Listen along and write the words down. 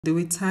There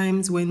were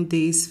times when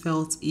days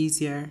felt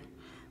easier.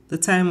 The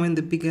time when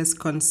the biggest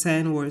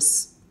concern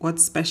was what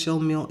special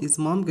meal is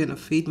mom gonna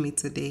feed me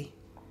today?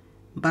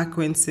 Back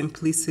when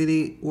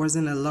simplicity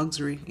wasn't a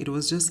luxury, it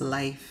was just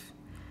life.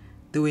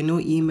 There were no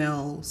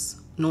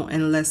emails, no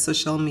endless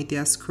social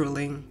media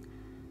scrolling,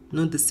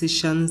 no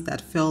decisions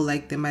that felt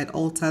like they might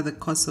alter the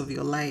course of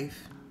your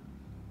life.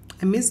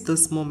 I miss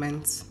those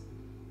moments,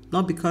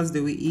 not because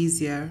they were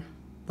easier,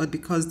 but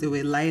because they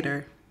were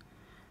lighter.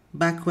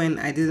 Back when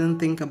I didn't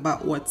think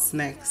about what's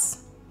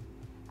next,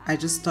 I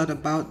just thought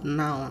about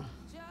now.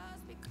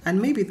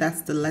 And maybe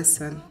that's the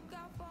lesson.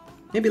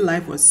 Maybe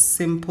life was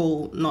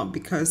simple not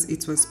because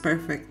it was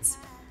perfect,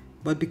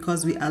 but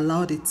because we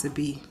allowed it to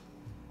be.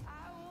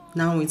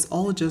 Now it's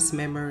all just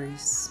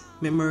memories.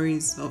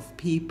 Memories of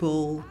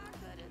people,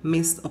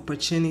 missed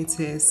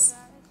opportunities,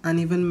 and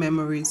even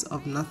memories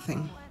of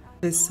nothing.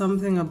 There's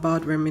something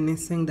about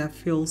reminiscing that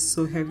feels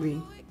so heavy.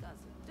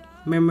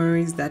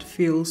 Memories that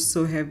feel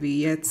so heavy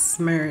yet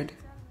smeared.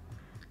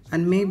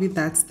 And maybe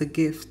that's the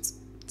gift,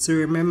 to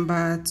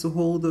remember to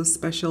hold those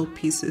special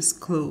pieces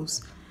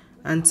close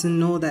and to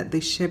know that they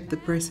shape the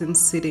person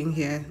sitting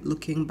here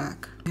looking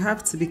back. You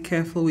have to be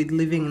careful with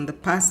living in the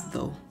past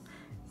though.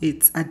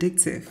 It's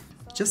addictive,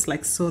 just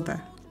like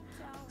soda.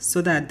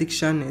 Soda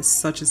addiction is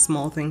such a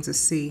small thing to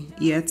see,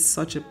 yet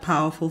such a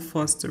powerful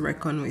force to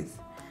reckon with.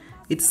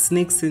 It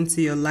sneaks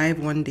into your life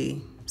one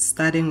day,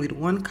 starting with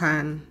one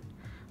can,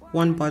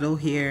 one bottle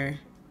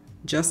here,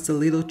 just a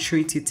little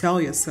treat you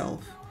tell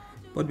yourself.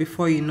 But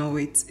before you know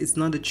it, it's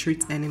not a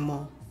treat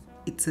anymore.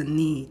 It's a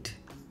need,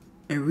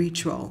 a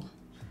ritual.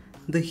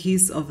 The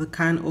hiss of the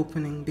can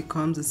opening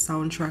becomes the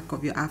soundtrack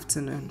of your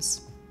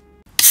afternoons.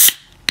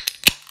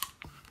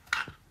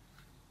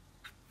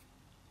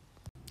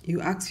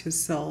 You ask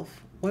yourself,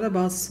 what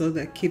about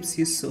soda keeps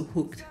you so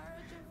hooked?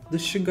 The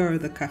sugar or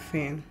the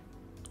caffeine?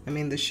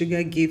 The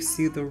sugar gives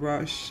you the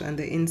rush and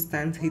the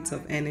instant hit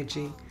of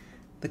energy.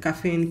 The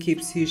caffeine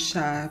keeps you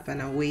sharp and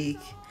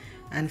awake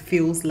and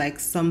feels like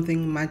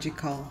something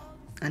magical.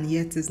 And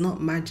yet it's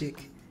not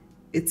magic.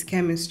 It's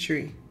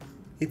chemistry.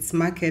 It's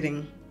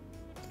marketing.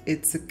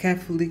 It's a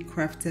carefully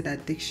crafted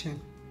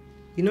addiction.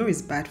 You know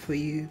it's bad for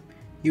you.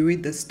 You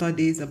read the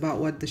studies about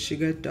what the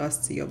sugar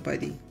does to your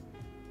body.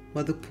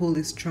 But the pull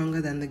is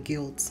stronger than the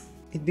guilt.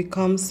 It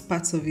becomes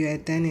part of your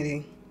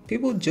identity.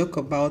 People joke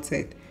about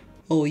it.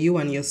 Oh, you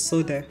and your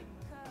soda.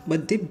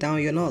 But deep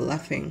down you're not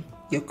laughing.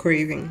 You're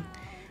craving.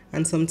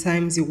 And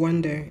sometimes you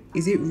wonder,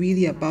 is it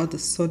really about the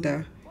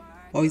soda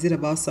or is it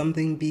about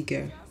something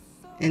bigger?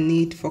 A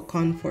need for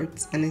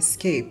comfort and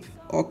escape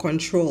or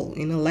control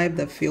in a life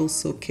that feels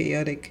so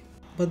chaotic.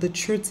 But the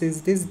truth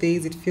is, these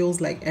days it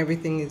feels like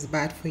everything is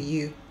bad for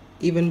you,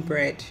 even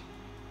bread.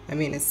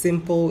 A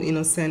simple,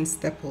 innocent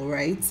staple,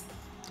 right?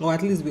 Or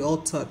at least we all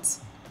thought.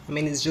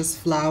 It's just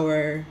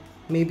flour,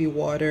 maybe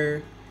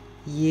water,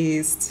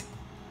 yeast.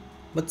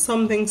 But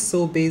something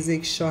so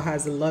basic sure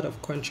has a lot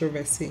of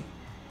controversy.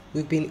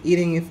 We've been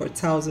eating it for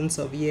thousands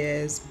of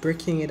years,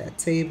 breaking it at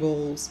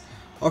tables,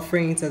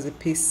 offering it as a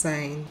peace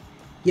sign.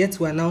 Yet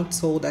we're now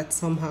told that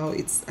somehow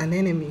it's an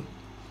enemy.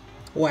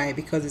 Why?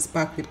 Because it's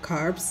packed with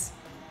carbs?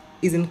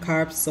 Isn't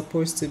carbs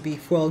supposed to be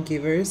fuel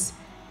givers?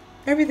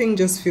 Everything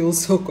just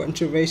feels so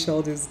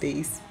controversial these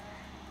days.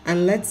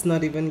 And let's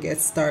not even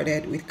get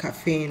started with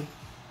caffeine.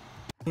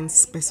 And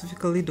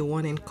specifically the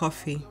one in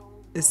coffee.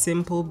 A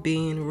simple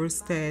bean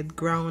roasted,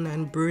 ground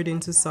and brewed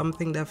into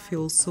something that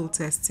feels so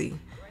tasty.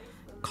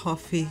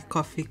 Coffee,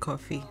 coffee,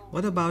 coffee.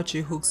 What about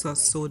you hooks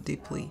us so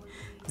deeply?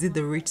 Is it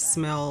the rich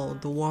smell,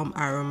 the warm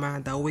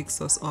aroma that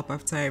wakes us up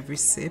after every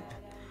sip?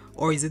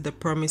 Or is it the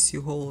promise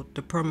you hold,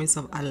 the promise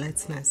of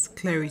alertness,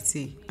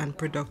 clarity, and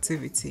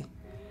productivity?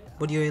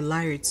 But you're a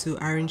liar too,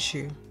 aren't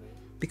you?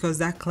 Because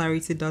that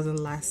clarity doesn't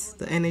last.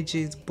 The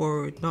energy is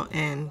borrowed, not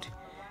earned.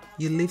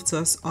 You lift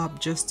us up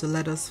just to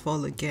let us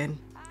fall again,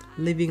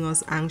 leaving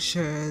us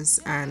anxious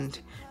and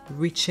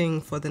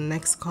reaching for the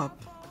next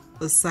cup.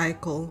 A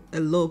cycle, a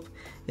loop,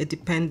 a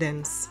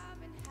dependence.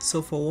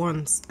 So for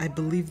once, I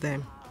believe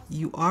them.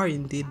 You are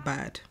indeed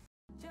bad.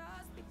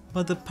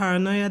 But the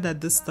paranoia that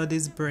these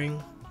studies bring,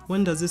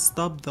 when does it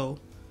stop though?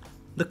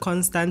 The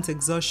constant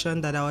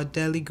exhaustion that our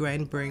daily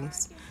grind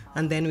brings,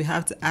 and then we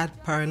have to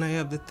add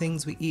paranoia of the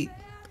things we eat.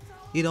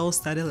 It all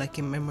started like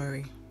a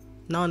memory.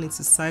 Now it's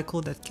a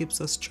cycle that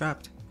keeps us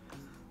trapped.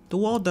 The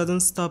world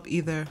doesn't stop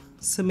either,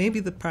 so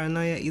maybe the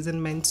paranoia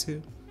isn't meant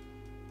to.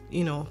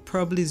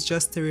 Probably it's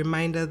just a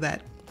reminder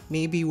that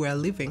maybe we're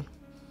living.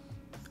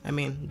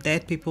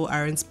 Dead people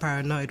aren't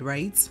paranoid,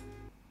 right?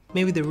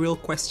 Maybe the real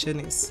question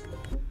is,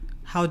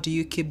 how do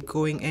you keep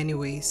going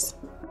anyways?